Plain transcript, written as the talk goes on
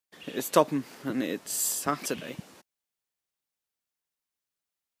It's Topham and it's Saturday.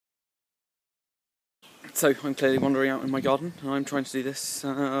 So I'm clearly wandering out in my garden and I'm trying to do this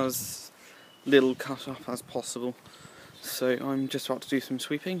as little cut up as possible. So I'm just about to do some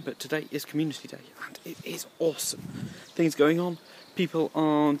sweeping, but today is community day and it is awesome. Things going on, people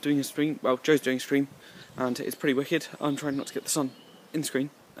are doing a stream, well Joe's doing a stream and it's pretty wicked. I'm trying not to get the sun in screen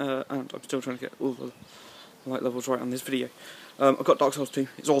and I'm still trying to get all the light levels right on this video. I've got Dark Souls 2,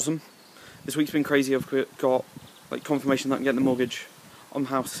 it's awesome. This week's been crazy. I've got like confirmation that I'm getting the mortgage on my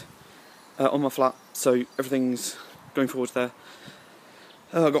house, on my flat, so everything's going forward there.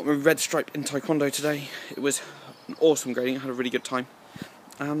 I got my red stripe in Taekwondo today. It was an awesome grading, I had a really good time,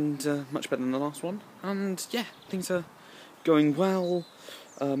 and much better than the last one, and yeah, things are going well.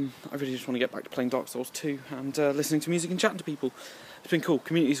 I really just want to get back to playing Dark Souls 2 and listening to music and chatting to people. It's been cool.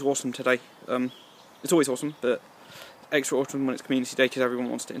 Community's awesome today. It's always awesome, but extra awesome when it's community day because everyone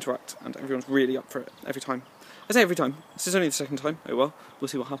wants to interact and everyone's really up for it every time. I say every time, this is only the second time, oh well, we'll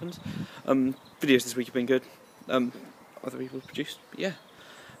see what happens. Videos this week have been good, other people have produced, but yeah,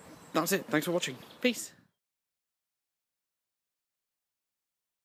 that's it, thanks for watching, peace.